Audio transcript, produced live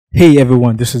Hey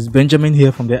everyone, this is Benjamin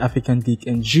here from the African Geek,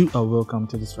 and you are welcome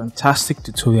to this fantastic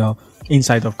tutorial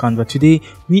inside of Canva. Today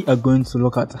we are going to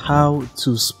look at how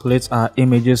to split our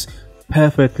images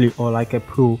perfectly or like a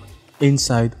pro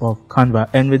inside of Canva.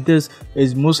 And with this,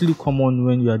 is mostly common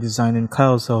when you are designing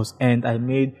carousels, and I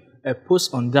made a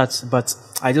post on that, but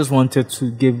I just wanted to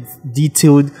give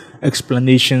detailed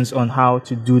explanations on how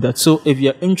to do that. So if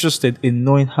you're interested in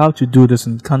knowing how to do this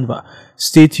in Canva,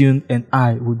 stay tuned and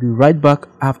I will be right back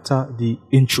after the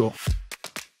intro.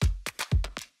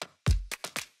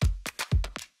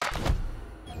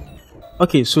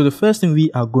 Okay, so the first thing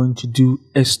we are going to do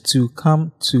is to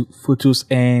come to photos,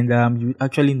 and you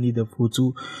actually need a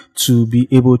photo to be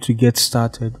able to get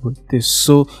started with this.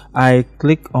 So I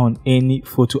click on any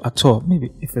photo at all. Maybe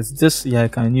if it's this, yeah, I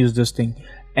can use this thing.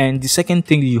 And the second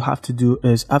thing you have to do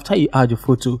is, after you add your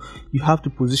photo, you have to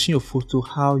position your photo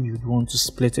how you'd want to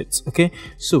split it. Okay,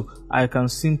 so I can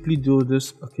simply do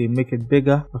this. Okay, make it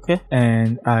bigger. Okay,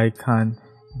 and I can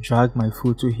drag my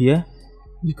photo here.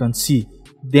 You can see.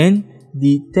 Then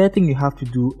the third thing you have to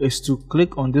do is to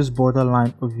click on this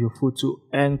borderline of your photo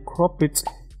and crop it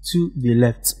to the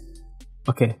left.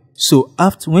 Okay, so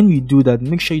when you do that,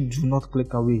 make sure you do not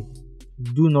click away.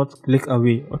 Do not click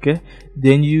away. Okay,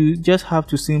 then you just have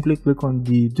to simply click on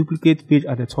the duplicate page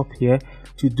at the top here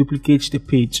to duplicate the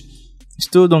page.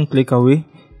 Still don't click away.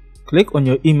 Click on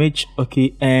your image.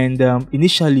 Okay, and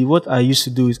initially what I used to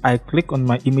do is I click on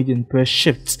my image and press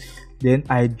shift, then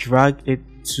I drag it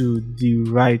to the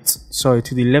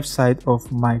left side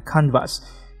of my canvas,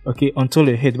 okay, until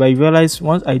it hit. But I realize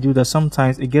once I do that,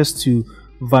 sometimes it gets to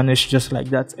vanish just like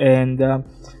that. And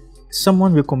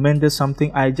someone recommended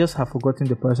something, I just have forgotten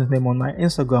the person's name, on my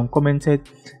Instagram, commented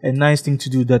a nice thing to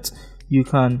do, that you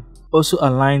can also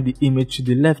align the image to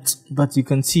the left, but you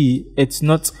can see it's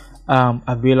not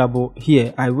available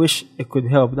here. I wish it could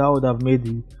help. That would have made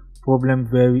the problem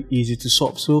very easy to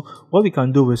solve. So what we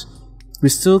can do is we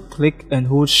still click and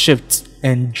hold shift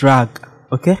and drag.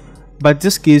 Okay, but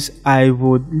this case I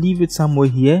would leave it somewhere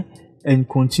here and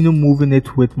continue moving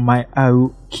it with my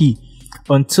arrow key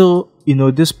until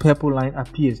this purple line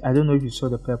appears. I don't know if you saw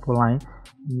the purple line.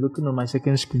 I'm looking on my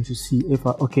second screen to see if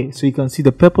okay, so you can see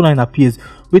the purple line appears,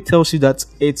 which tells you that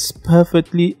it's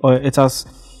perfectly, or it has,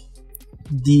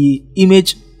 the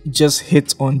image just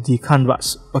hit on the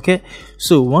canvas. Okay,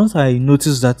 so once I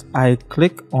notice that, I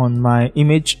click on my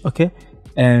image, okay,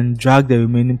 and drag the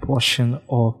remaining portion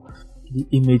of the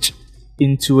image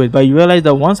into it. But you realize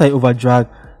that once I over drag,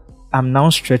 I'm now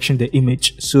stretching the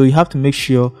image, so you have to make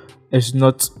sure it's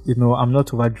not, I'm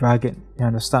not over dragging, you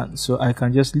understand? So I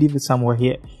can just leave it somewhere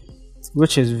here,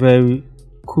 which is very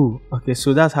cool. Okay,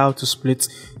 so that's how to split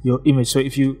your image. So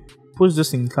if you post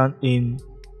this in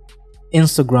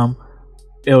Instagram,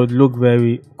 it would look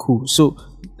very cool. So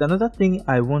another thing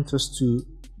I want us to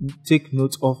take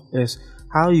note of is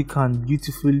how you can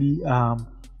beautifully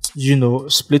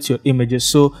split your images.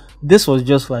 So this was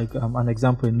just like an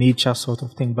example, a nature sort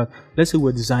of thing, but let's say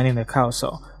we're designing a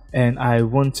carousel and I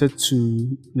wanted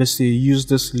to, let's say, use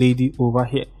this lady over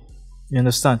here. You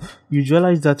understand? You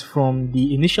realize that from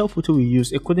the initial photo we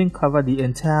used, it couldn't cover the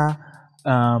entire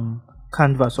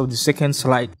canvas of the second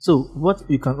slide. So what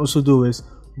you can also do is,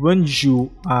 when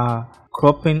you are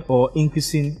cropping or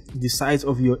increasing the size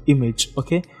of your image,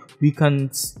 okay, you can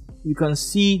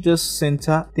see this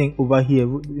center thing over here,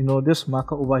 this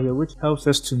marker over here, which helps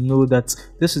us to know that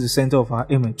this is the center of our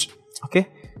image. Okay,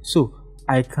 so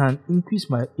I can increase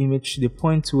my image to the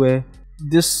point where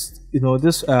this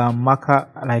marker,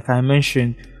 like I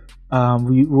mentioned,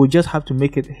 we will just have to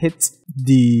make it hit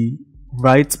the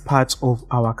right part of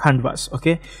our canvas.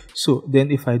 Okay, so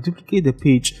then if I duplicate the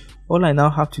page, all I now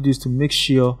have to do is to make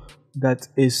sure that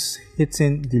it's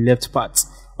hitting the left part.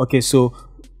 Okay, so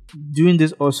doing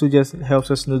this also just helps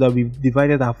us know that we've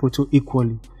divided our photo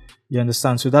equally. You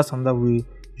understand? So that's another way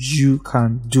you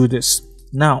can do this.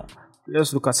 Now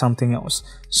let's look at something else.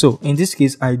 So in this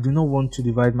case, I do not want to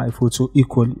divide my photo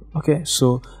equally. Okay,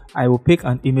 so I will pick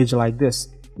an image like this,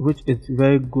 which is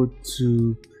very good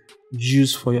to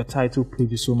use for your title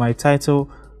page. So my title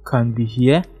can be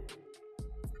here,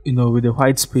 with the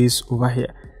white space over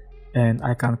here, and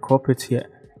I can crop it here.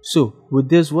 So with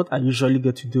this, what I usually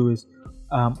get to do is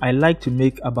I like to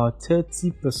make about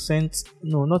 30%,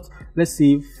 let's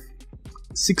say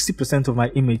 60% of my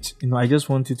image. I just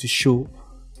want it to show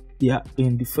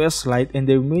in the first slide and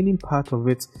the remaining part of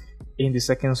it in the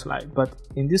second slide. But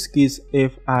in this case,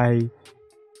 let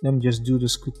me just do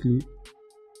this quickly.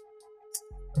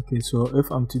 Okay, so if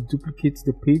I'm to duplicate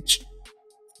the page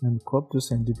and crop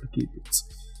this and duplicate it,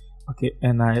 okay,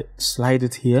 and I slide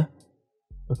it here,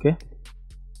 okay,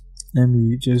 Let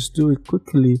me just do it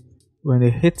quickly. When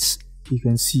it hits, you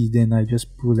can see, then I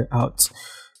just pull it out,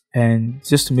 and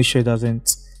just to make sure it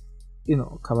doesn't,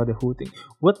 cover the whole thing.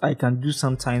 What I can do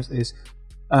sometimes is,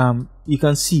 you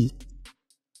can see,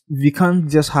 we can't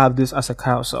just have this as a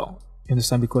carousel, you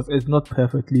understand, because it's not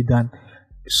perfectly done.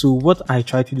 So what I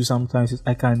try to do sometimes is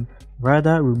I can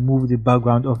rather remove the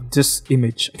background of this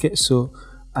image. Okay, so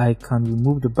I can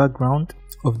remove the background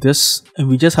of this, and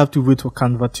we just have to wait for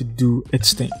Canva to do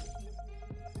its thing.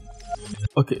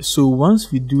 Okay, so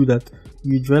once we do that,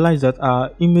 we realize that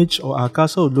our image or our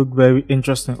carousel will look very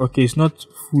interesting. Okay, it's not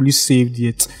fully saved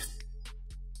yet.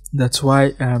 That's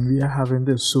why we are having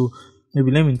this. So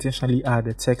maybe let me intentionally add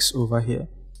the text over here,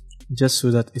 just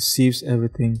so that it saves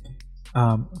everything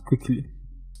quickly.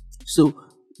 So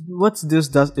what this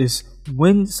does is,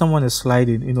 when someone is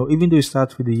sliding, even though it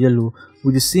starts with the yellow,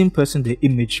 with the same person, the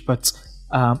image, but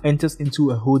enters into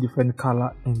a whole different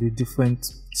color in the different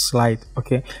slide.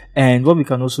 Okay, and what we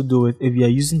can also do is, if you are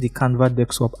using the Canva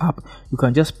desktop app, you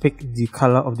can just pick the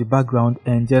color of the background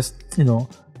and just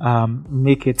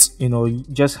make it,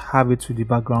 just have it with the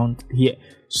background here.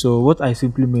 So what I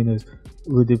simply mean is,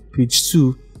 with the page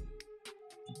 2,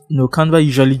 Canva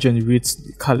usually generates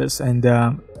the colors, and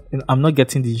I'm not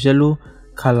getting the yellow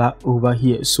color over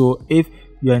here. So if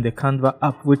you're in the Canva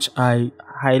app, which I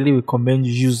highly recommend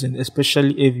using,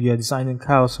 especially if you are designing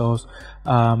carousels,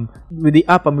 with the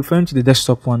app, I'm referring to the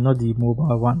desktop one, not the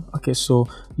mobile one. Okay, so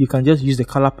you can just use the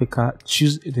color picker,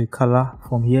 choose the color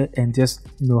from here, and just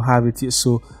have it here.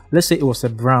 So let's say it was a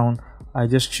brown, I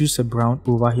just choose a brown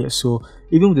over here. So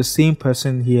even with the same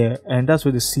person here, and that's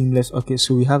with the seamless. Okay,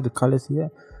 so we have the colors here,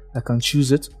 I can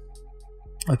choose it.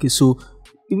 Okay, so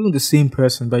even with the same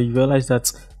person, but you realize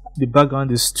that the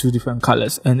background is 2 different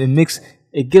colors, and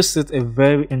it gives it a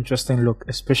very interesting look.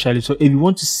 Especially, so if you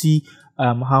want to see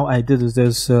how I did this,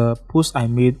 there's a post I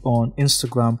made on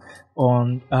Instagram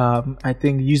on I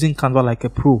think using Canva like a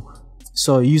pro,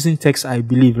 so using text, I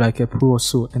believe, like a pro or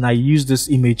so, and I use this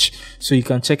image, so you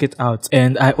can check it out.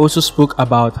 And I also spoke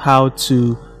about how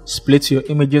to split your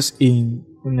images in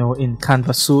in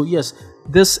Canva. So yes,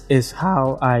 this is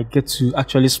how I get to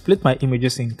actually split my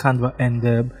images in Canva,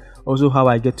 and also how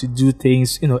I get to do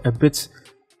things a bit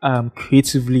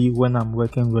creatively when I'm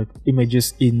working with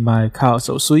images in my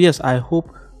carousel. So yes, I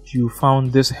hope you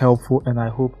found this helpful, and I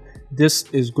hope this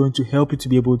is going to help you to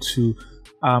be able to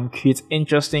create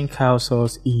interesting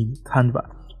carousels in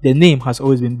Canva. The name has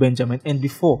always been Benjamin, and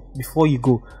before you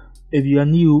go, if you are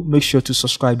new, make sure to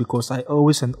subscribe, because I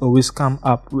always come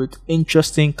up with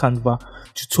interesting Canva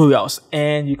tutorials.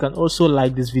 And you can also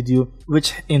like this video,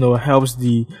 which helps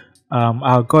the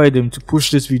algorithm to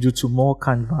push this video to more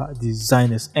Canva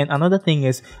designers. And another thing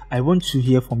is, I want to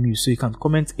hear from you, so you can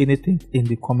comment anything in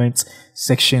the comment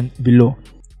section below.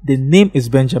 The name is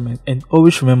Benjamin, and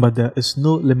always remember, there is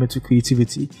no limit to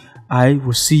creativity. I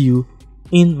will see you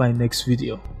in my next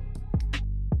video.